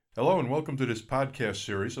Hello and welcome to this podcast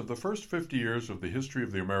series of the first 50 years of the history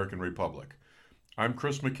of the American Republic. I'm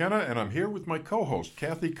Chris McKenna and I'm here with my co-host,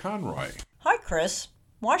 Kathy Conroy. Hi, Chris.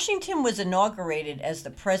 Washington was inaugurated as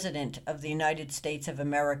the President of the United States of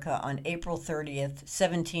America on April 30th,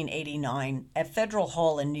 1789, at Federal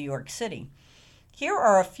Hall in New York City. Here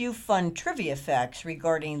are a few fun trivia facts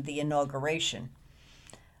regarding the inauguration.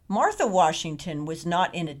 Martha Washington was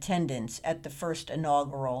not in attendance at the first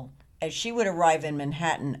inaugural, as she would arrive in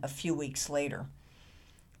Manhattan a few weeks later.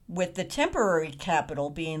 With the temporary capital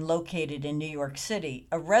being located in New York City,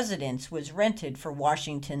 a residence was rented for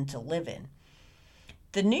Washington to live in.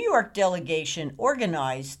 The New York delegation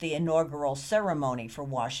organized the inaugural ceremony for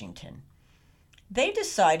Washington. They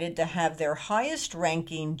decided to have their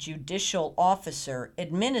highest-ranking judicial officer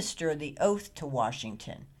administer the oath to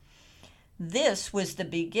Washington. This was the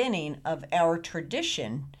beginning of our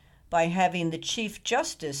tradition by having the Chief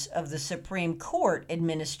Justice of the Supreme Court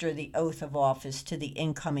administer the oath of office to the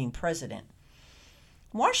incoming president.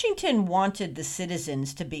 Washington wanted the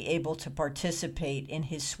citizens to be able to participate in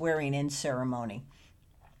his swearing-in ceremony.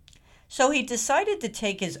 So he decided to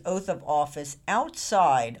take his oath of office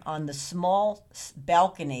outside on the small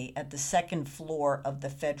balcony at the second floor of the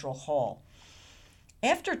Federal Hall.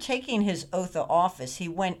 After taking his oath of office, he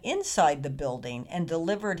went inside the building and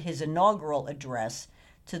delivered his inaugural address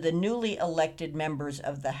to the newly elected members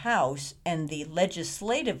of the House and the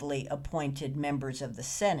legislatively appointed members of the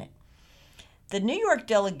Senate. The New York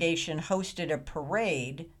delegation hosted a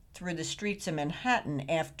parade through the streets of Manhattan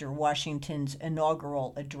after Washington's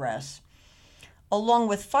inaugural address, along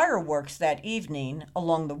with fireworks that evening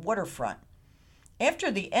along the waterfront.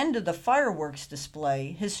 After the end of the fireworks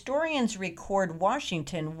display, historians record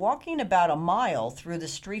Washington walking about a mile through the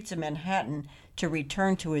streets of Manhattan to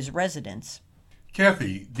return to his residence.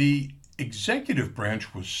 Kathy, the executive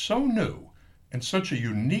branch was so new and such a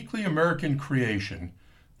uniquely American creation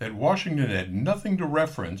that Washington had nothing to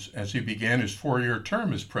reference as he began his 4-year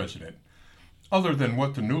term as president, other than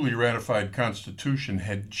what the newly ratified Constitution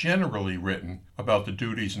had generally written about the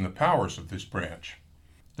duties and the powers of this branch.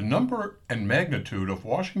 The number and magnitude of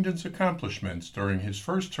Washington's accomplishments during his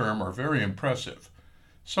first term are very impressive.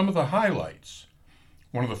 Some of the highlights.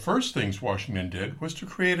 One of the first things Washington did was to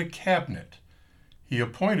create a cabinet. He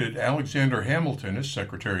appointed Alexander Hamilton as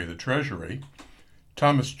Secretary of the Treasury,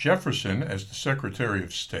 Thomas Jefferson as the Secretary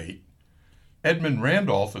of State, Edmund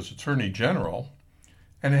Randolph as Attorney General,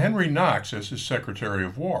 and Henry Knox as his Secretary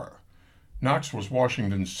of War. Knox was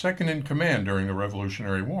Washington's second in command during the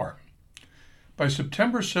Revolutionary War. By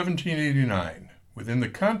September 1789, within the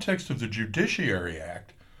context of the Judiciary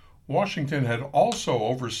Act, Washington had also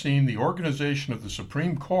overseen the organization of the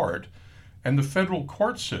Supreme Court and the federal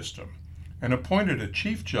court system, and appointed a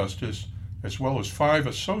Chief Justice as well as 5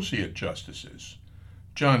 Associate Justices.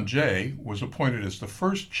 John Jay was appointed as the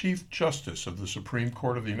first Chief Justice of the Supreme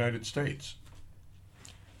Court of the United States.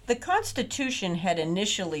 The Constitution had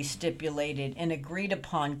initially stipulated an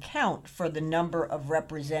agreed-upon count for the number of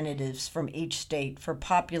representatives from each state for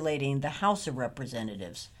populating the House of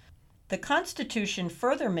Representatives. The Constitution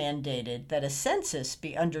further mandated that a census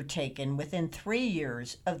be undertaken within 3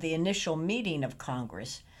 years of the initial meeting of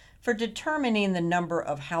Congress for determining the number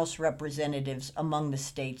of House representatives among the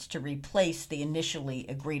states to replace the initially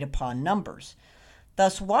agreed-upon numbers.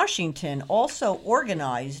 Thus, Washington also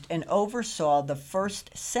organized and oversaw the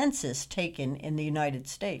first census taken in the United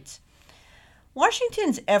States.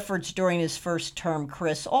 Washington's efforts during his first term,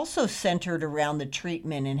 Chris, also centered around the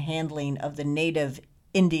treatment and handling of the native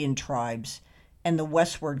Indian tribes and the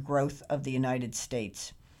westward growth of the United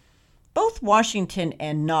States. Both Washington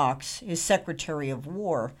and Knox, his Secretary of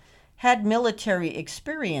War, had military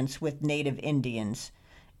experience with native Indians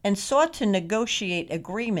and sought to negotiate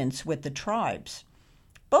agreements with the tribes.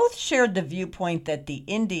 Both shared the viewpoint that the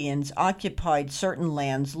Indians occupied certain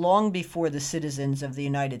lands long before the citizens of the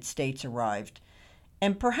United States arrived,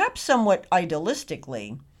 and perhaps somewhat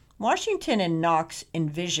idealistically, Washington and Knox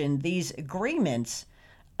envisioned these agreements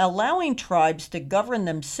allowing tribes to govern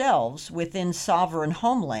themselves within sovereign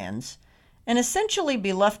homelands and essentially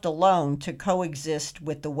be left alone to coexist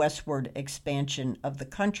with the westward expansion of the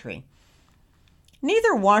country.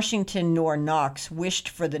 Neither Washington nor Knox wished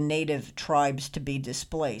for the native tribes to be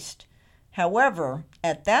displaced. However,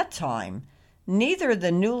 at that time, neither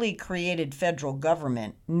the newly created federal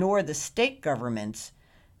government nor the state governments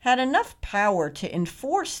had enough power to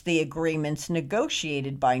enforce the agreements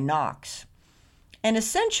negotiated by Knox. And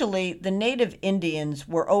essentially, the native Indians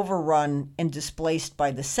were overrun and displaced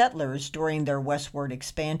by the settlers during their westward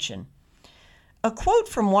expansion. A quote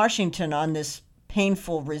from Washington on this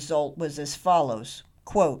painful result was as follows,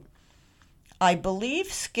 quote, I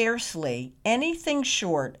believe scarcely anything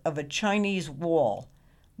short of a Chinese wall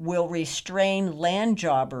will restrain land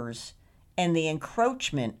jobbers and the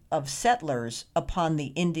encroachment of settlers upon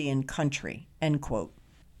the Indian country." End quote.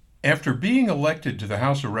 After being elected to the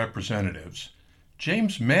House of Representatives,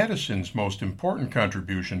 James Madison's most important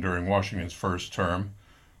contribution during Washington's first term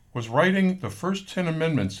was writing the first 10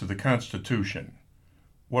 amendments to the Constitution,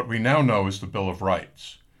 what we now know as the Bill of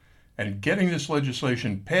Rights, and getting this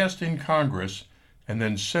legislation passed in Congress and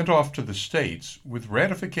then sent off to the states with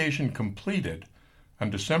ratification completed on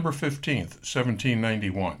December 15,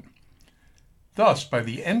 1791. Thus, by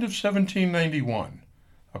the end of 1791,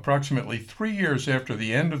 approximately 3 years after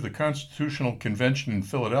the end of the Constitutional Convention in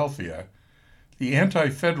Philadelphia, the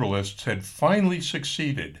Anti-Federalists had finally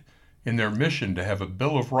succeeded in their mission to have a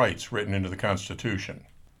Bill of Rights written into the Constitution.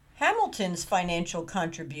 Hamilton's financial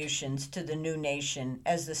contributions to the new nation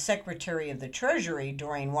as the Secretary of the Treasury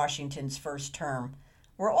during Washington's first term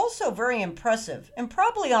were also very impressive and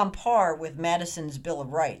probably on par with Madison's Bill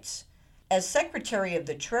of Rights. As Secretary of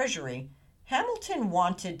the Treasury, Hamilton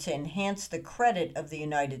wanted to enhance the credit of the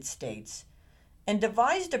United States and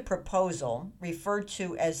devised a proposal referred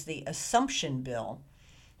to as the Assumption Bill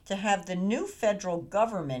to have the new federal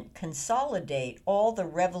government consolidate all the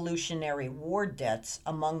Revolutionary War debts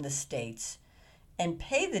among the states and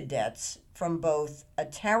pay the debts from both a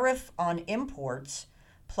tariff on imports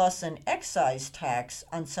plus an excise tax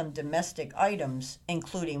on some domestic items,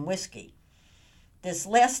 including whiskey. This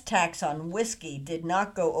last tax on whiskey did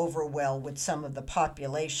not go over well with some of the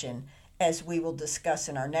population, as we will discuss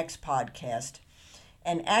in our next podcast,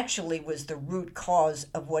 and actually was the root cause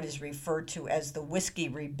of what is referred to as the Whiskey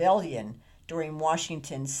Rebellion during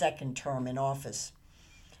Washington's second term in office.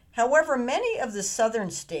 However, many of the southern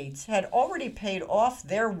states had already paid off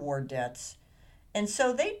their war debts, and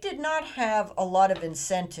so they did not have a lot of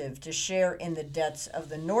incentive to share in the debts of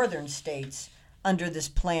the northern states under this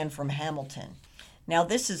plan from Hamilton. Now,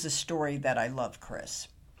 this is a story that I love, Chris.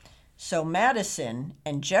 So Madison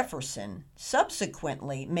and Jefferson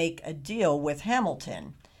subsequently make a deal with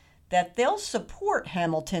Hamilton that they'll support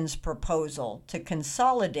Hamilton's proposal to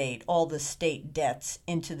consolidate all the state debts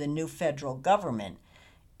into the new federal government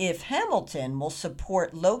if Hamilton will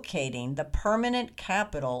support locating the permanent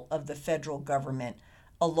capital of the federal government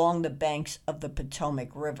along the banks of the Potomac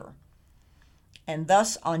River. And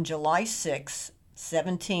thus, on July 6,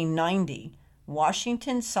 1790,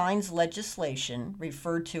 Washington signs legislation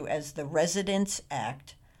referred to as the Residence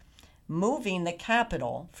Act, moving the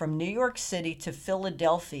capital from New York City to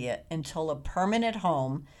Philadelphia until a permanent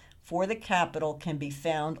home for the capital can be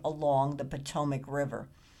found along the Potomac River.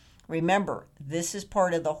 Remember, this is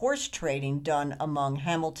part of the horse trading done among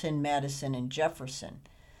Hamilton, Madison, and Jefferson.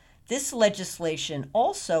 This legislation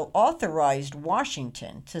also authorized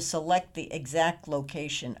Washington to select the exact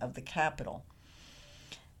location of the capital.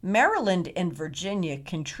 Maryland and Virginia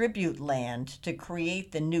contribute land to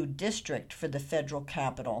create the new district for the federal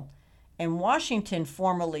capital, and Washington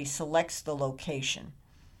formally selects the location.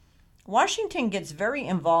 Washington gets very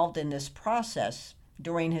involved in this process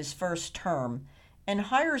during his first term and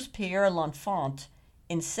hires Pierre L'Enfant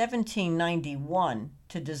in 1791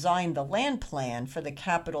 to design the land plan for the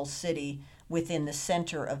capital city within the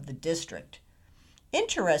center of the district.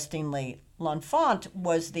 Interestingly, L'Enfant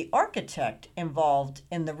was the architect involved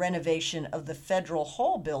in the renovation of the Federal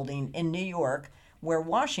Hall building in New York, where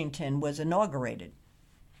Washington was inaugurated.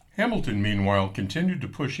 Hamilton, meanwhile, continued to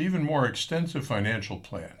push even more extensive financial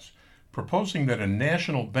plans, proposing that a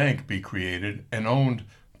national bank be created and owned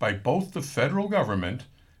by both the federal government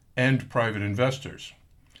and private investors.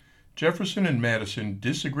 Jefferson and Madison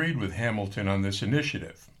disagreed with Hamilton on this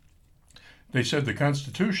initiative. They said the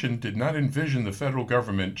Constitution did not envision the federal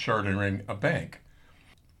government chartering a bank.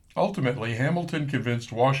 Ultimately, Hamilton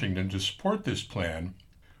convinced Washington to support this plan,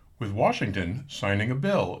 with Washington signing a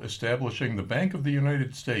bill establishing the Bank of the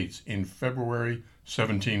United States in February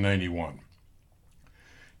 1791.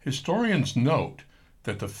 Historians note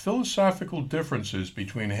that the philosophical differences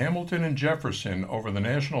between Hamilton and Jefferson over the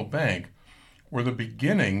national bank were the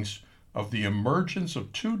beginnings of the emergence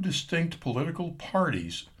of two distinct political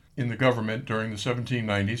parties in the government during the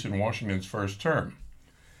 1790s in Washington's first term.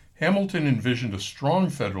 Hamilton envisioned a strong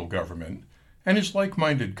federal government, and his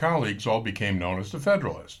like-minded colleagues all became known as the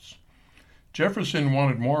Federalists. Jefferson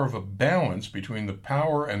wanted more of a balance between the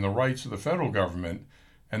power and the rights of the federal government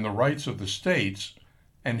and the rights of the states,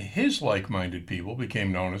 and his like-minded people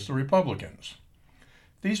became known as the Republicans.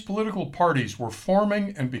 These political parties were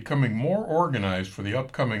forming and becoming more organized for the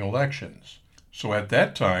upcoming elections. So at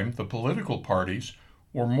that time, the political parties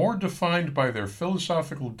were more defined by their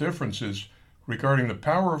philosophical differences regarding the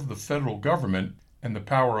power of the federal government and the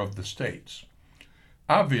power of the states.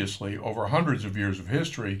 Obviously, over hundreds of years of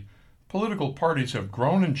history, political parties have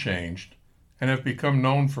grown and changed and have become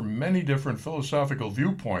known for many different philosophical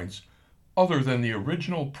viewpoints other than the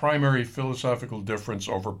original primary philosophical difference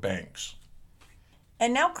over banks.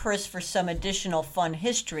 And now, Chris, for some additional fun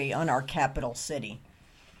history on our capital city.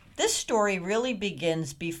 This story really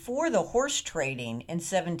begins before the horse trading in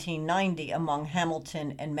 1790 among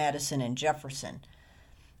Hamilton and Madison and Jefferson.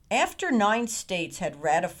 After 9 states had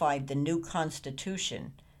ratified the new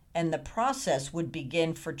Constitution and the process would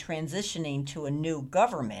begin for transitioning to a new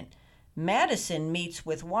government, Madison meets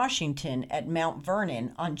with Washington at Mount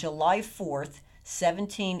Vernon on July 4th,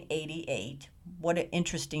 1788, what an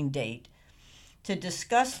interesting date, to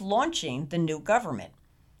discuss launching the new government.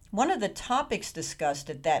 One of the topics discussed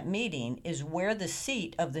at that meeting is where the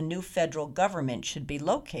seat of the new federal government should be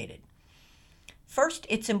located. First,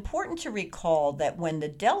 it's important to recall that when the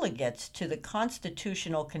delegates to the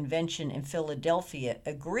Constitutional Convention in Philadelphia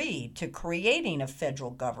agreed to creating a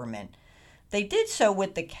federal government, they did so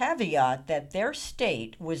with the caveat that their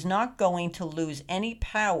state was not going to lose any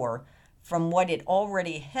power from what it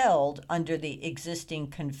already held under the existing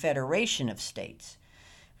Confederation of States.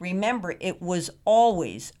 Remember, it was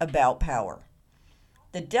always about power.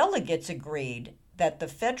 The delegates agreed that the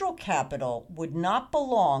federal capital would not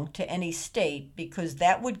belong to any state because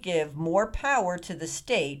that would give more power to the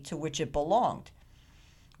state to which it belonged.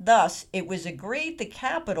 Thus, it was agreed the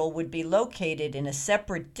capital would be located in a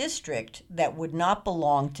separate district that would not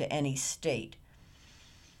belong to any state.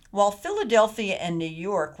 While Philadelphia and New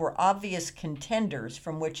York were obvious contenders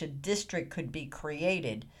from which a district could be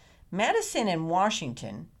created, Madison and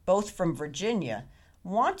Washington, both from Virginia,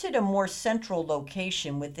 wanted a more central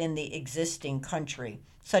location within the existing country,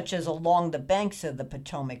 such as along the banks of the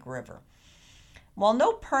Potomac River. While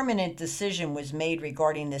no permanent decision was made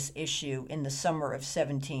regarding this issue in the summer of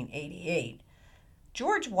 1788,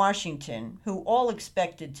 George Washington, who all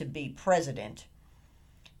expected to be president,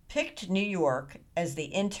 picked New York as the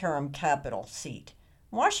interim capital seat.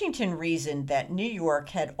 Washington reasoned that New York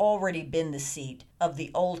had already been the seat of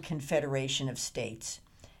the old Confederation of States,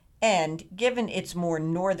 and given its more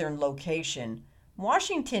northern location,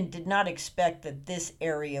 Washington did not expect that this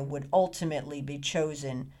area would ultimately be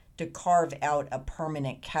chosen to carve out a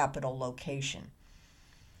permanent capital location.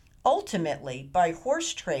 Ultimately, by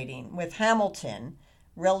horse trading with Hamilton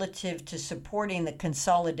relative to supporting the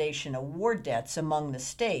consolidation of war debts among the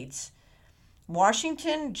states,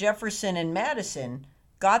 Washington, Jefferson, and Madison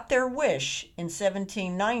got their wish in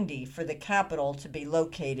 1790 for the capital to be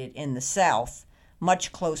located in the South,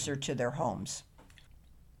 much closer to their homes.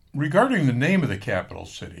 Regarding the name of the capital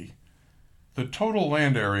city, the total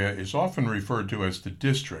land area is often referred to as the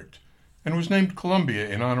district and was named Columbia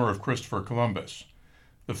in honor of Christopher Columbus.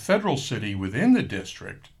 The federal city within the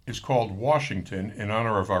district is called Washington in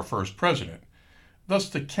honor of our first president. Thus,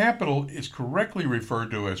 the capital is correctly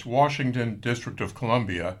referred to as Washington, District of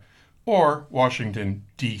Columbia, or Washington,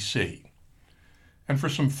 D.C. And for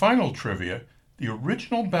some final trivia, the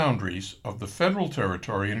original boundaries of the federal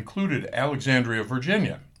territory included Alexandria,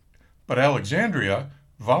 Virginia. But Alexandria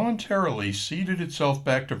voluntarily ceded itself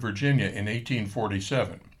back to Virginia in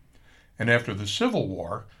 1847. And after the Civil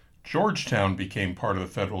War, Georgetown became part of the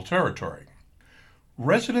federal territory.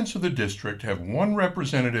 Residents of the district have one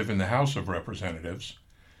representative in the House of Representatives.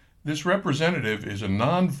 This representative is a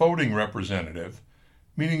non-voting representative,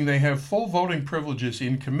 meaning they have full voting privileges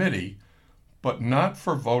in committee, but not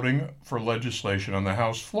for voting for legislation on the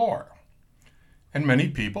House floor. And many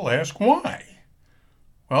people ask why.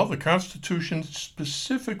 Well, the Constitution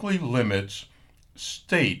specifically limits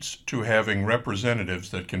states to having representatives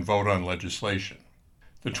that can vote on legislation.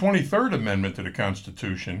 The 23rd Amendment to the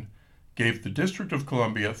Constitution gave the District of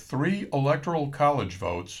Columbia 3 electoral college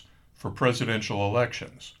votes for presidential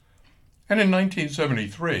elections. And in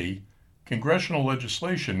 1973, congressional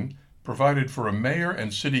legislation provided for a mayor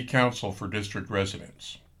and city council for district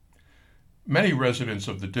residents. Many residents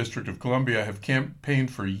of the District of Columbia have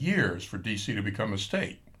campaigned for years for D.C. to become a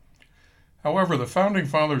state. However, the Founding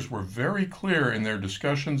Fathers were very clear in their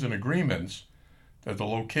discussions and agreements that the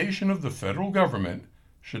location of the federal government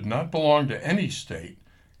should not belong to any state,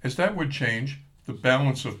 as that would change the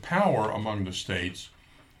balance of power among the states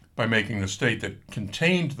by making the state that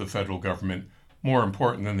contained the federal government more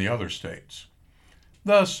important than the other states.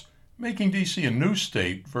 Thus, making D.C. a new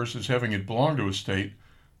state versus having it belong to a state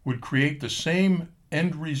would create the same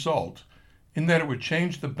end result in that it would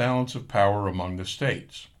change the balance of power among the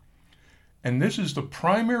states. And this is the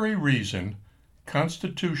primary reason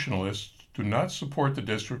constitutionalists do not support the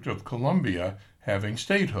District of Columbia having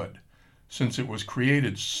statehood. since it was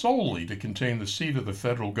created solely to contain the seat of the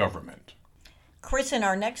federal government. Chris, in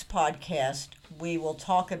our next podcast, we will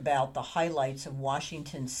talk about the highlights of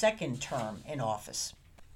Washington's second term in office.